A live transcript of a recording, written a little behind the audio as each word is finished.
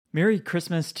Merry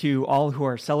Christmas to all who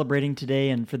are celebrating today,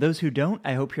 and for those who don't,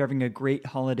 I hope you're having a great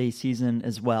holiday season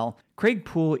as well. Craig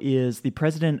Poole is the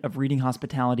president of Reading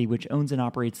Hospitality, which owns and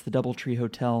operates the DoubleTree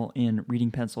Hotel in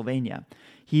Reading, Pennsylvania.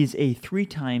 He's a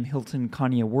 3-time Hilton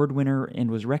Connie Award winner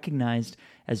and was recognized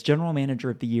as General Manager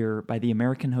of the Year by the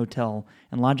American Hotel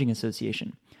and Lodging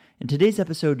Association. In today's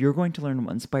episode, you're going to learn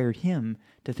what inspired him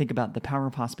to think about the power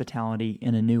of hospitality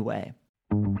in a new way.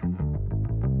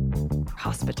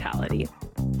 Hospitality.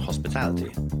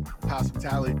 Hospitality.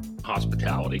 Hospitality.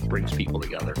 Hospitality brings people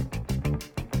together.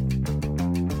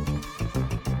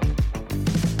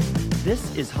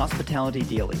 This is Hospitality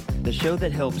Daily, the show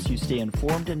that helps you stay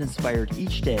informed and inspired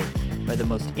each day by the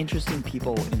most interesting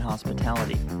people in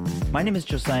hospitality. My name is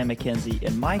Josiah McKenzie,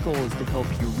 and my goal is to help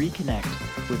you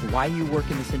reconnect with why you work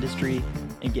in this industry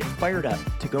and get fired up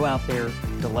to go out there,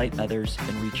 delight others,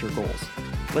 and reach your goals.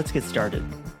 Let's get started.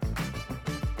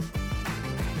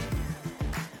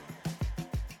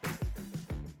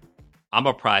 I'm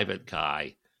a private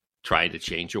guy trying to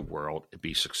change a world and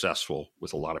be successful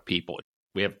with a lot of people.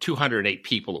 We have 208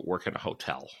 people that work in a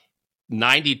hotel.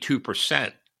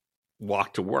 92%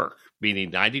 walk to work,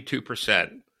 meaning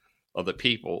 92% of the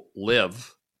people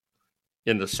live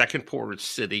in the second poorest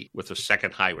city with the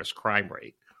second highest crime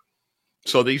rate.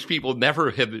 So these people never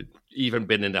have even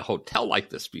been in a hotel like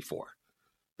this before.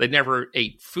 They never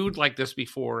ate food like this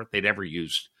before. They never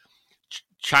used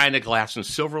china, glass, and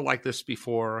silver like this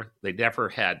before. They never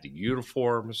had the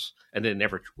uniforms, and they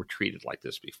never were treated like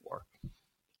this before.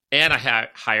 And I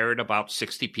hired about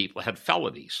 60 people that had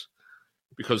felonies,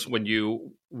 because when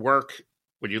you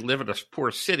live in a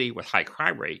poor city with high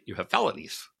crime rate, you have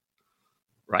felonies,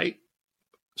 right?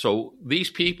 So these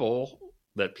people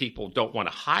that people don't want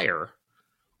to hire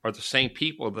are the same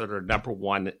people that are number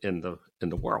one in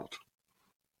the world.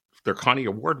 They're Connie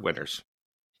Award winners,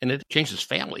 and it changes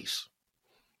families.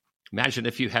 Imagine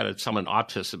if you had someone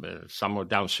autism and someone with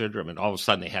Down syndrome, and all of a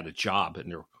sudden they had a job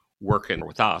and they're working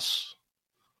with us.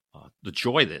 The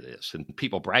joy that is, and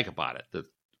people brag about it.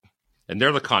 And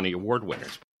they're the Connie Award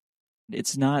winners.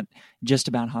 It's not just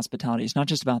about hospitality. It's not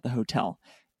just about the hotel.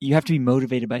 You have to be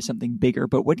motivated by something bigger.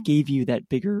 But what gave you that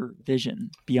bigger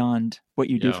vision beyond what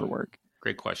you do for work?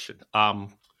 Great question.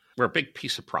 We're a big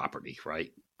piece of property,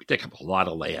 right? We take up a lot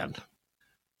of land.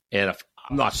 And if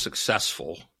I'm not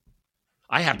successful,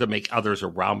 I have to make others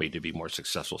around me to be more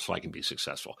successful so I can be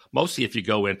successful. Mostly if you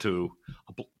go into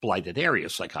blighted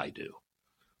areas like I do.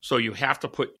 So you have to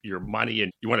put your money in.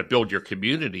 You want to build your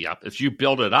community up. If you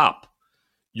build it up,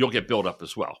 you'll get built up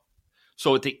as well.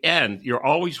 So at the end, you're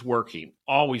always working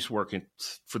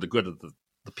for the good of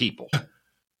the people.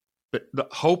 But the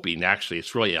hoping, actually,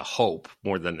 it's really a hope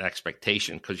more than an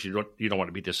expectation, because you don't want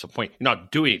to be disappointed. You're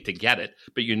not doing it to get it,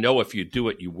 but you know if you do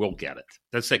it, you will get it.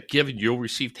 That's that give and you'll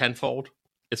receive tenfold.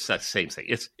 It's that same thing.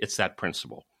 It's that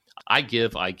principle. I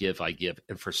give.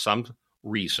 And for some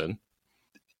reason,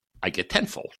 I get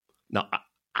tenfold. Now,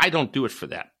 I don't do it for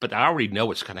that, but I already know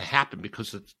it's going to happen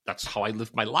because that's how I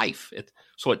live my life.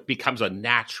 So it becomes a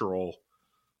natural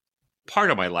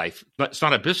part of my life. But it's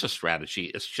not a business strategy.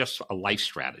 It's just a life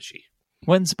strategy.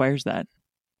 What inspires that?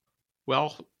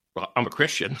 Well, I'm a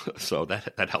Christian, so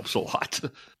that helps a lot.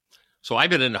 So I've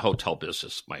been in the hotel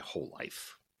business my whole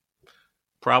life.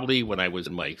 Probably when I was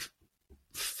in my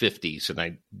 50s, and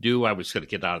I knew I was going to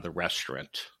get out of the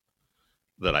restaurant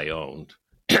that I owned.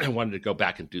 I wanted to go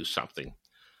back and do something.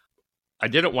 I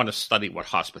didn't want to study what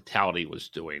hospitality was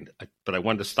doing, but I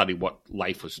wanted to study what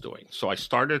life was doing. So I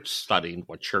started studying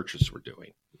what churches were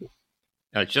doing.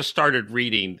 And I just started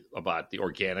reading about the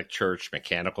organic church,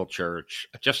 mechanical church.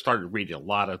 I just started reading a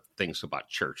lot of things about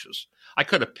churches. I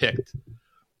could have picked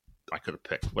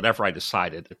whatever I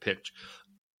decided to pick.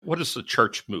 What is the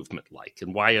church movement like?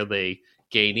 And why are they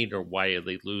gaining or why are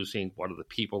they losing? What are the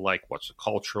people like? What's the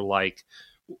culture like?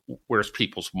 Where's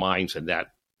people's minds in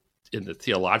the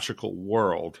theological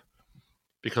world?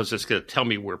 Because it's going to tell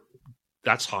me where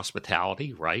that's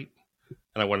hospitality, right?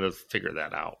 And I wanted to figure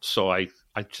that out. So I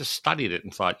just studied it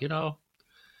and thought,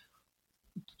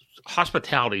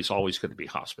 hospitality is always going to be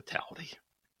hospitality.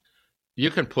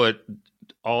 You can put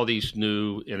all these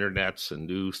new internets and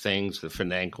new things, the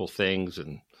financial things,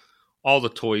 and all the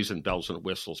toys and bells and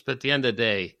whistles. But at the end of the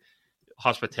day,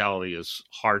 hospitality is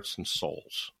hearts and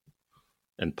souls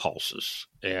and pulses.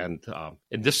 And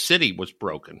this city was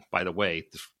broken, by the way.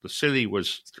 The city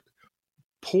was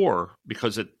poor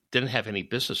because it didn't have any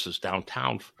businesses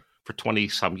downtown for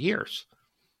 20-some years.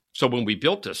 So when we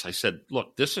built this, I said,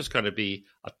 look, this is going to be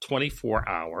a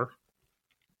 24-hour,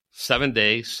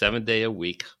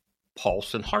 7-day-a-week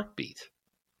pulse and heartbeat.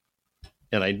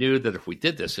 And I knew that if we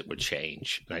did this, it would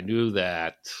change. And I knew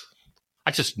that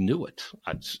I just knew it.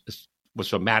 It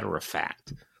was a matter of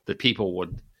fact that people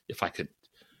would, if I could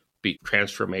be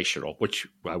transformational, which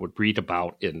I would read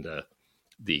about in the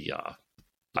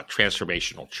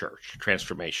transformational church,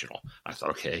 transformational. I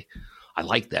thought, okay, I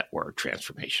like that word,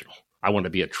 transformational. I want to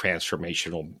be a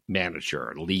transformational manager,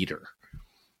 a leader.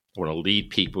 I want to lead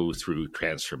people through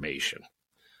transformation,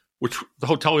 which the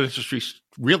hotel industry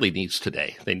really needs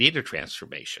today. They need a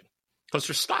transformation because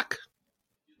they're stuck.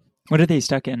 What are they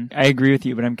stuck in? I agree with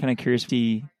you, but I'm kind of curious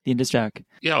the industry.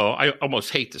 I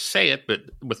almost hate to say it, but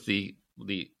with the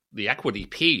equity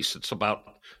piece, it's about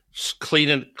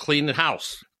cleaning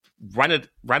house. Run it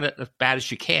as bad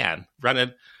as you can. Run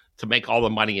it to make all the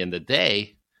money in the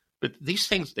day. But these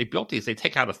things, they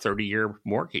take out a 30-year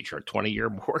mortgage or a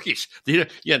 20-year mortgage. You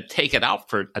take it out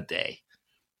for a day.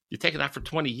 You take it out for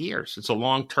 20 years. It's a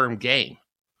long-term game.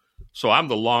 So I'm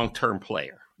the long-term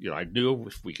player. I knew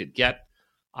if we could get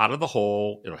out of the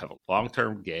hole, it'll have a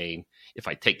long-term gain. If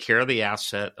I take care of the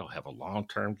asset, it'll have a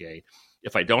long-term gain.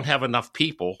 If I don't have enough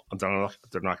people, they're not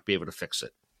going to be able to fix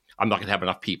it. I'm not going to have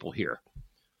enough people here.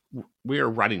 We are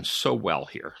running so well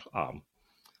here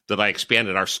that I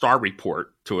expanded our star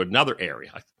report to another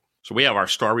area. So we have our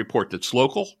star report that's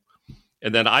local,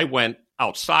 and then I went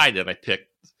outside and I picked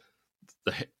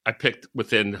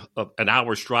within an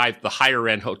hour's drive the higher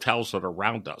end hotels that are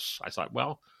around us. I thought,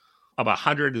 well, I'm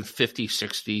 150,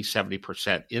 60,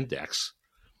 70% index,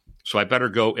 so I better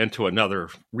go into another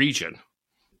region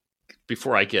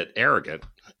before I get arrogant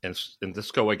and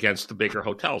just go against the bigger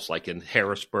hotels like in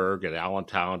Harrisburg and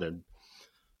Allentown and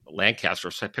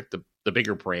Lancaster. So I picked the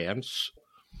bigger brands.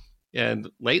 And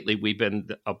lately we've been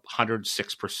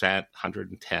 106%,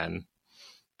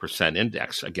 110%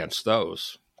 index against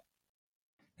those.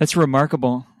 That's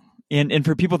remarkable. And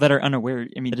for people that are unaware,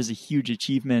 I mean, that is a huge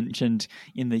achievement. And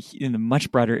in the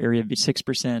much broader area of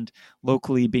 6%,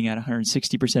 locally being at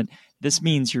 160%, this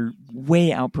means you're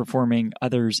way outperforming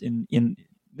others in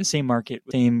the same market,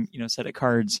 same set of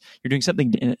cards. You're doing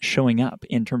something showing up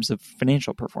in terms of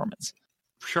financial performance.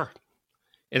 Sure.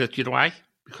 And you know why?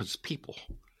 Because people.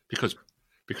 Because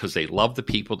they love the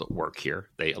people that work here.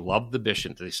 They love the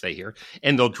mission that they stay here.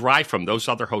 And they'll drive from those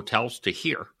other hotels to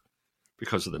here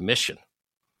because of the mission.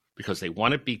 Because they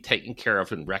want to be taken care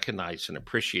of and recognized and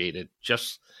appreciated,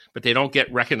 but they don't get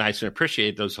recognized and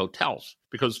appreciated those hotels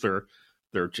because they're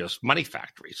just money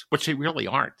factories, which they really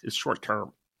aren't. It's short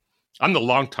term. I'm the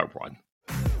long term one.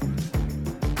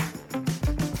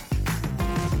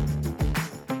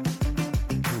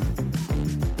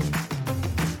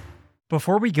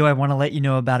 Before we go, I want to let you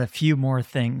know about a few more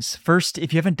things. First,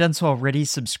 if you haven't done so already,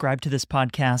 subscribe to this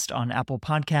podcast on Apple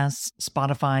Podcasts,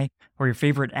 Spotify, or your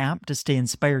favorite app to stay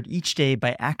inspired each day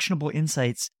by actionable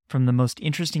insights from the most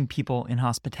interesting people in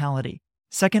hospitality.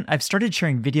 Second, I've started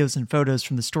sharing videos and photos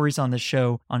from the stories on this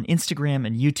show on Instagram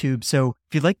and YouTube, so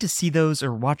if you'd like to see those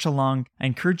or watch along, I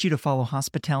encourage you to follow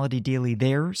Hospitality Daily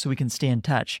there so we can stay in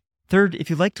touch. Third, if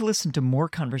you'd like to listen to more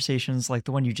conversations like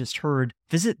the one you just heard,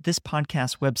 visit this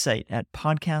podcast website at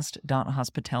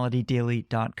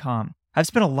podcast.hospitalitydaily.com. I've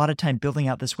spent a lot of time building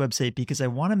out this website because I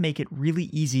want to make it really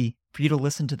easy for you to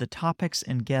listen to the topics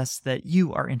and guests that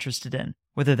you are interested in,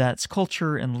 whether that's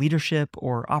culture and leadership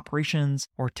or operations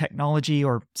or technology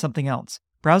or something else.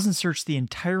 Browse and search the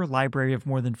entire library of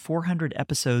more than 400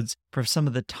 episodes for some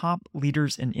of the top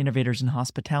leaders and innovators in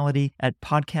hospitality at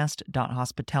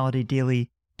podcast.hospitalitydaily.com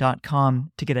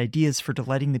to get ideas for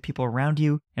delighting the people around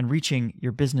you and reaching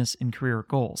your business and career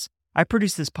goals. I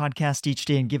produce this podcast each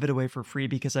day and give it away for free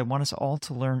because I want us all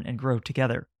to learn and grow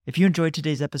together. If you enjoyed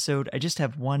today's episode, I just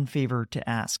have one favor to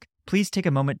ask. Please take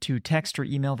a moment to text or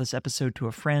email this episode to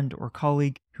a friend or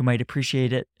colleague who might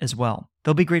appreciate it as well.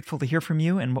 They'll be grateful to hear from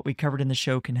you, and what we covered in the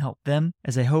show can help them,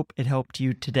 as I hope it helped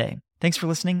you today. Thanks for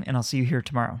listening, and I'll see you here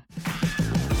tomorrow.